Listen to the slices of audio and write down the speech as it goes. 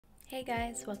Hey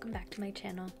guys, welcome back to my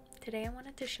channel. Today I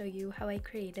wanted to show you how I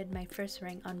created my first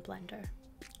ring on Blender.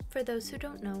 For those who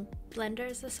don't know, Blender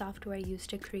is the software used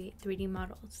to create 3D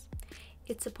models.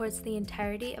 It supports the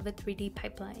entirety of a 3D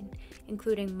pipeline,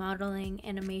 including modeling,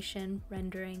 animation,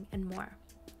 rendering, and more.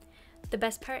 The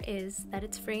best part is that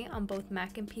it's free on both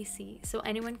Mac and PC, so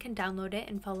anyone can download it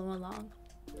and follow along.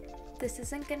 This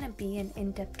isn't going to be an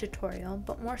in-depth tutorial,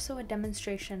 but more so a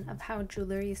demonstration of how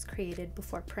jewelry is created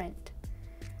before print.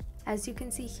 As you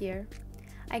can see here,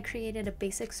 I created a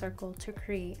basic circle to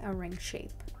create a ring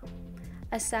shape.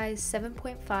 A size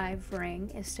 7.5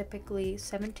 ring is typically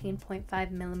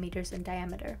 17.5 millimeters in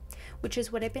diameter, which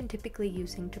is what I've been typically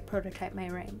using to prototype my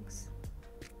rings.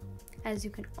 As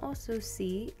you can also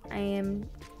see, I am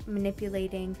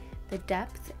manipulating the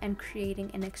depth and creating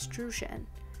an extrusion.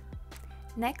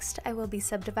 Next, I will be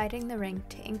subdividing the ring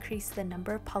to increase the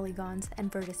number of polygons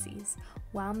and vertices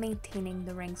while maintaining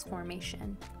the ring's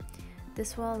formation.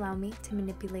 This will allow me to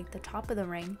manipulate the top of the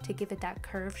ring to give it that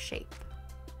curved shape.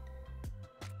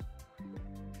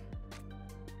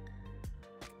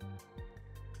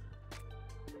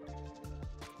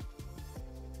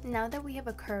 Now that we have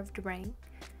a curved ring,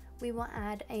 we will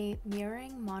add a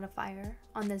mirroring modifier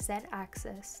on the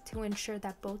Z-axis to ensure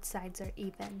that both sides are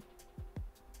even.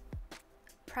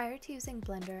 Prior to using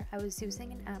Blender, I was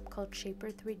using an app called Shaper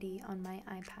 3D on my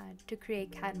iPad to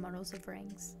create CAD models of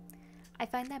rings. I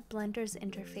find that Blender's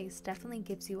interface definitely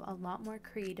gives you a lot more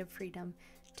creative freedom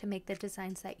to make the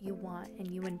designs that you want and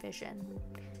you envision.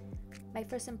 My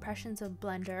first impressions of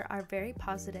Blender are very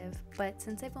positive, but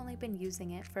since I've only been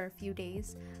using it for a few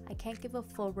days, I can't give a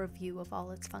full review of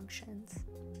all its functions.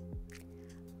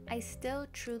 I still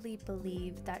truly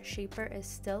believe that Shaper is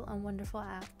still a wonderful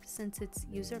app since it's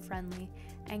user-friendly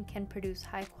and can produce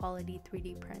high-quality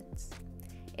 3D prints.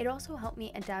 It also helped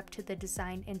me adapt to the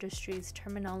design industry's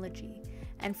terminology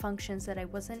and functions that I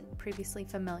wasn't previously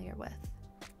familiar with.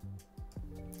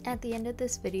 At the end of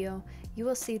this video, you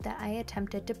will see that I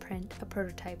attempted to print a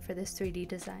prototype for this 3D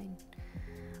design.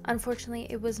 Unfortunately,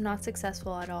 it was not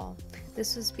successful at all.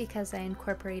 This was because I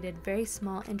incorporated very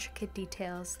small, intricate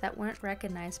details that weren't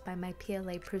recognized by my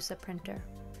PLA Prusa printer.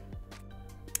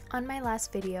 On my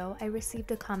last video, I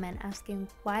received a comment asking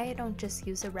why I don't just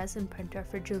use a resin printer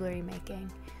for jewelry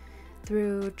making.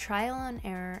 Through trial and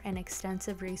error and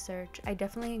extensive research, I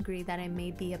definitely agree that it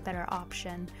may be a better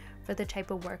option for the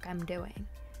type of work I'm doing.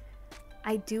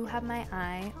 I do have my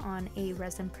eye on a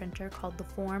resin printer called the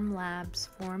Form Labs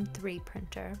Form 3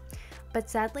 printer, but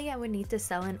sadly I would need to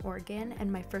sell an organ and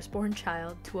my firstborn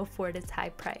child to afford its high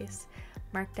price,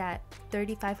 marked at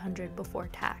 $3,500 before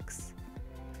tax.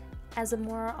 As a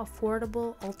more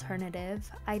affordable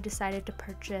alternative, I decided to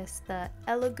purchase the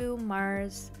Elegoo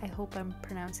Mars, I hope I'm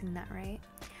pronouncing that right,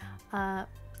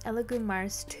 Elegoo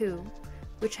Mars 2,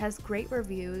 which has great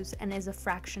reviews and is a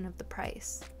fraction of the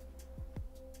price.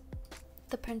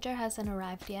 The printer hasn't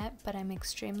arrived yet, but I'm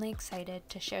extremely excited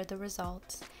to share the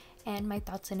results and my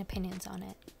thoughts and opinions on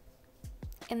it.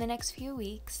 In the next few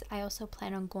weeks, I also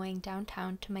plan on going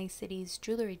downtown to my city's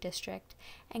jewelry district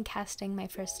and casting my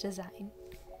first design.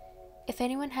 If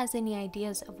anyone has any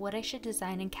ideas of what I should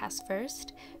design and cast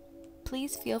first,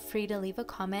 please feel free to leave a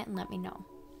comment and let me know.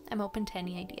 I'm open to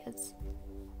any ideas.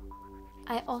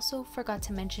 I also forgot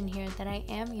to mention here that I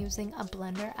am using a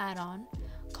Blender add-on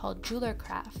called Jewellery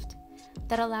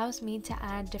that allows me to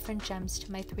add different gems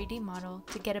to my 3D model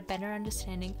to get a better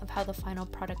understanding of how the final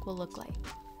product will look like.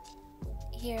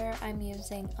 Here I'm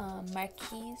using a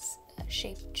marquise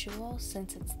shaped jewel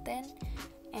since it's thin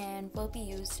and will be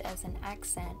used as an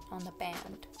accent on the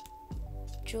band.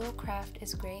 Jewelcraft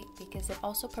is great because it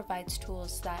also provides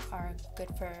tools that are good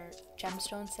for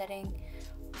gemstone setting,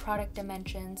 product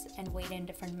dimensions, and weight in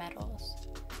different metals.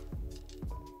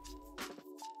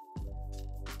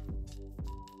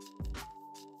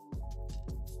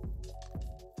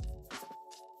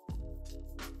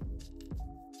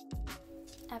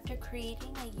 After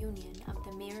creating a union of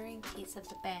the mirroring piece of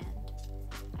the band,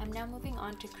 I'm now moving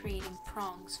on to creating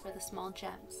prongs for the small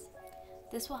gems.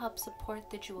 This will help support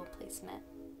the jewel placement.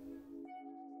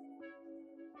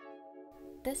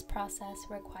 This process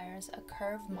requires a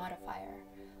curve modifier,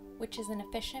 which is an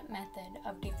efficient method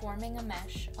of deforming a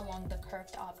mesh along the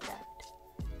curved object.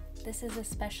 This is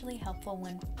especially helpful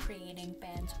when creating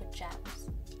bands with gems.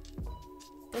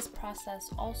 This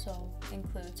process also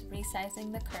includes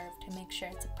resizing the curve to make sure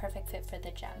it's a perfect fit for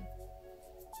the gem.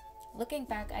 Looking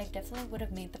back, I definitely would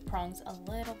have made the prongs a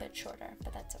little bit shorter,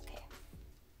 but that's okay.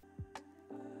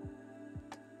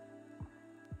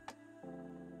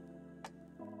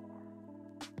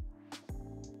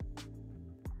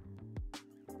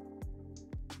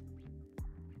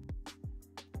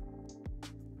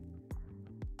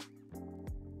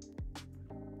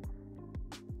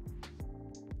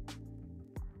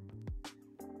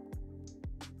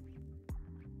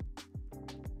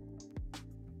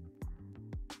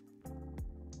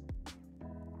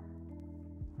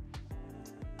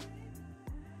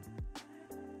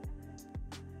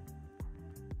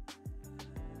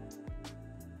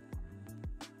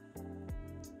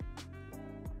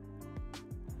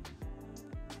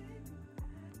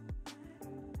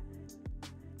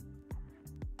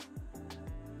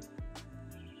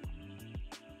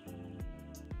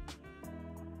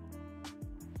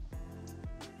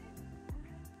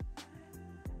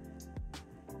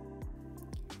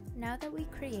 Now that we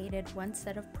created one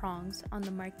set of prongs on the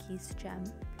marquise gem,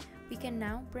 we can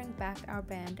now bring back our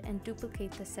band and duplicate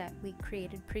the set we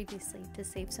created previously to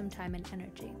save some time and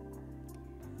energy.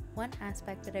 One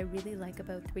aspect that I really like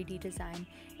about 3D design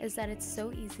is that it's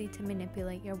so easy to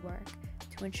manipulate your work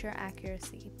to ensure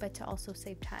accuracy, but to also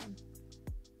save time.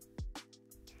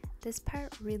 This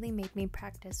part really made me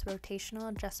practice rotational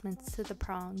adjustments to the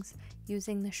prongs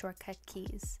using the shortcut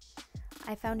keys.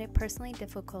 I found it personally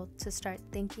difficult to start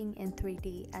thinking in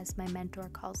 3D, as my mentor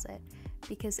calls it,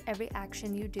 because every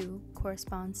action you do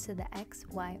corresponds to the X,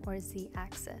 Y, or Z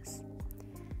axis.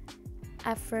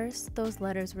 At first, those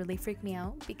letters really freaked me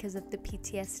out because of the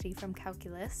PTSD from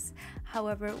calculus.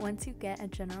 However, once you get a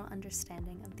general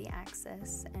understanding of the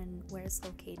axis and where it's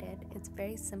located, it's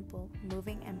very simple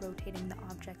moving and rotating the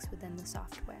objects within the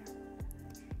software.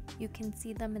 You can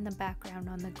see them in the background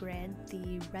on the grid,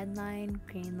 the red line,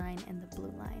 green line, and the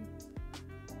blue line.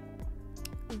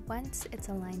 Once it's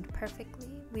aligned perfectly,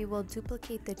 we will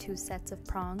duplicate the two sets of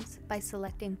prongs by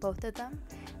selecting both of them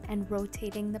and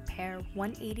rotating the pair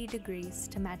 180 degrees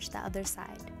to match the other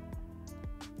side.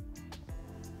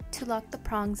 To lock the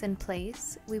prongs in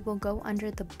place, we will go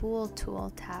under the Bool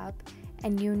tool tab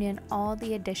and union all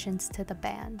the additions to the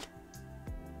band.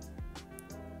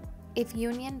 If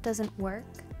union doesn't work,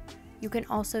 you can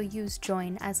also use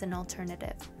join as an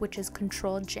alternative, which is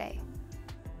Ctrl-J.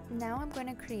 Now I'm going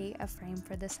to create a frame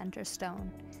for the center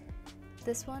stone.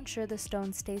 This will ensure the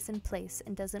stone stays in place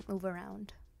and doesn't move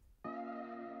around.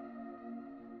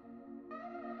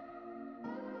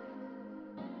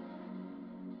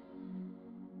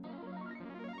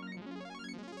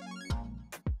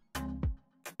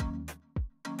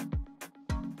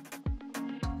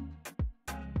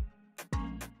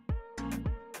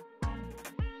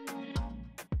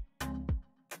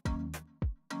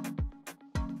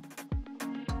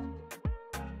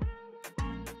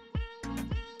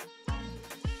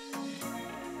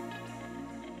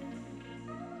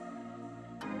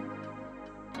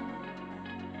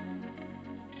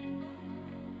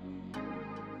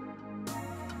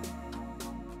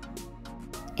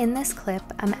 In this clip,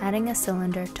 I'm adding a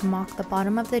cylinder to mock the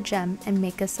bottom of the gem and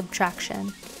make a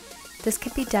subtraction. This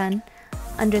can be done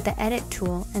under the Edit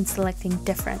tool and selecting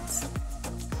Difference.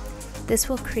 This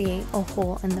will create a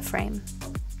hole in the frame.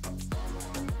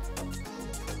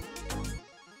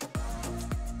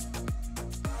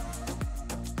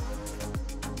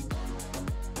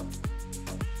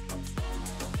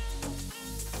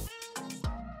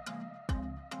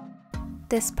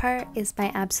 This part is my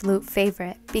absolute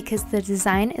favorite because the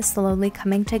design is slowly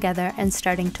coming together and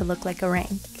starting to look like a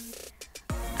ring.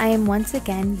 I am once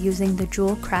again using the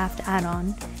Jewel Craft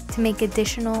add-on to make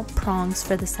additional prongs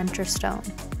for the center stone.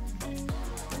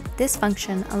 This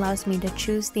function allows me to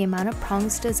choose the amount of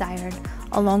prongs desired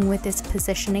along with its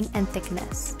positioning and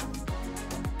thickness.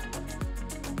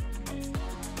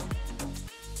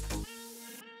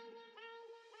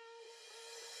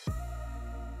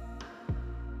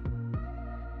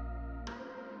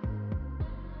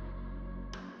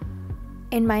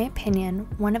 In my opinion,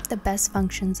 one of the best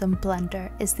functions of Blender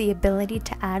is the ability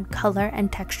to add color and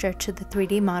texture to the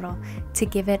 3D model to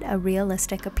give it a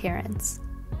realistic appearance.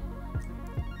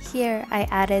 Here I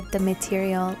added the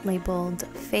material labeled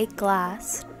fake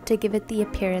glass to give it the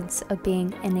appearance of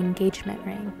being an engagement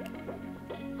ring.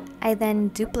 I then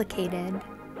duplicated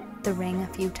the ring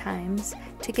a few times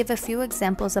to give a few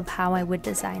examples of how I would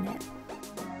design it.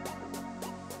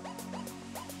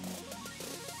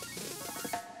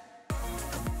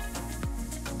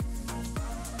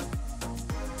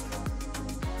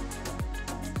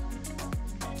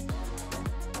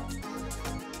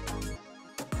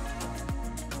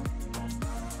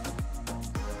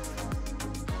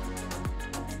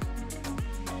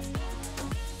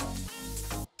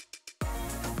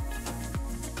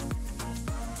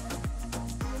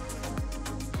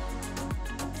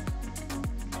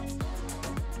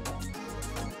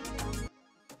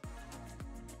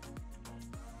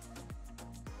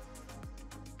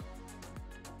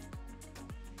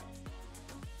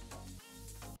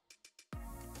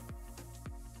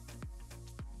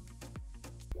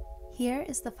 Here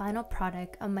is the final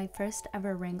product of my first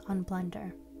ever ring on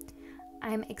Blender. I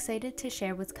am excited to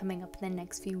share what's coming up in the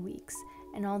next few weeks,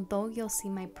 and although you'll see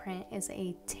my print is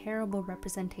a terrible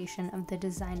representation of the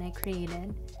design I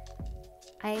created,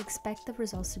 I expect the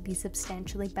results to be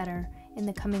substantially better in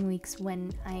the coming weeks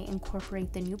when I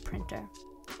incorporate the new printer.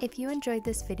 If you enjoyed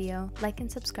this video, like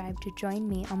and subscribe to join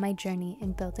me on my journey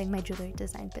in building my jewelry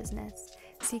design business.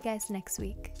 See you guys next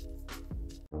week.